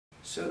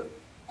So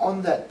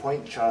on that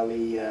point,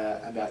 Charlie,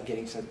 about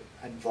getting some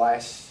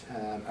advice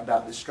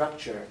about the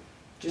structure,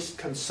 just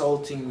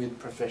consulting with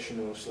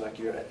professionals like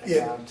your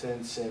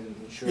accountants and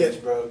insurance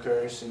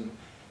brokers and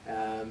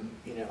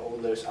you know, all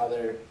those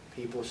other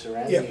people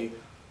surrounding you.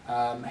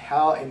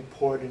 How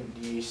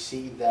important do you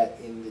see that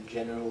in the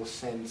general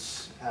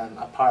sense,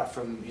 apart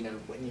from, you know,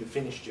 when you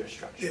finished your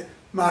structure? Yeah,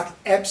 Mark,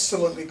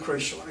 absolutely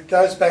crucial, and it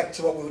goes back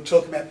to what we were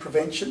talking about,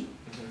 prevention.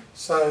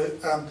 So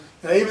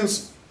you know, even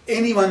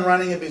anyone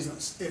running a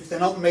business, if they're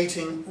not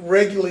meeting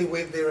regularly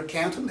with their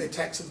accountant, their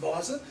tax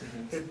advisor,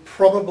 they're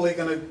probably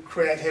going to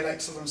create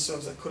headaches for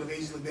themselves that could have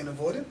easily been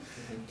avoided.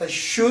 They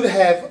should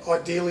have,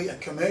 ideally, a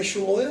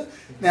commercial lawyer.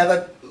 Now,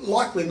 they're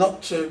likely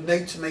not to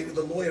need to meet with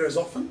a lawyer as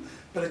often,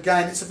 but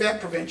again, it's about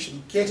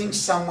prevention, getting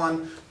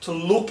someone to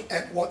look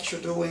at what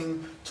you're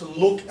doing, to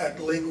look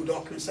at legal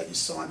documents that you're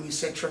signing,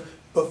 etc.,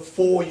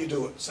 before you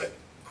do it. So,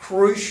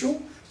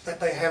 crucial that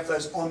they have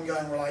those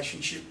ongoing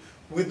relationship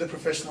with the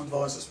professional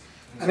advisors.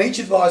 And each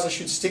advisor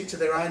should stick to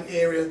their own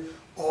area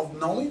of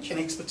knowledge and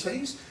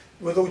expertise.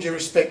 With all due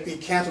respect, the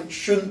accountant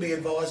shouldn't be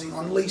advising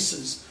on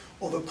leases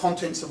or the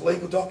contents of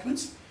legal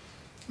documents.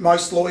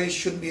 Most lawyers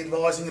shouldn't be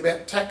advising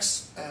about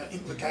tax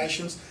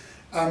implications.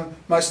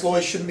 Most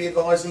lawyers shouldn't be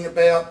advising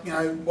about, you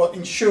know, what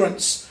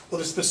insurance or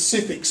the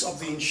specifics of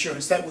the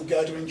insurance. That would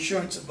go to an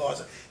insurance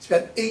advisor. It's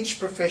about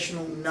each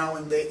professional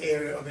knowing their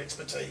area of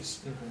expertise.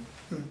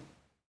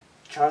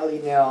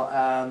 Charlie,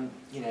 now,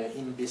 you know,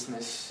 in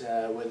business,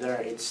 whether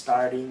it's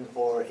starting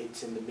or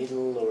it's in the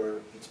middle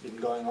or it's been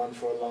going on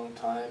for a long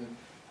time,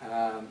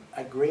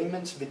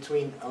 agreements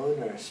between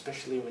owners,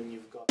 especially when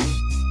you've got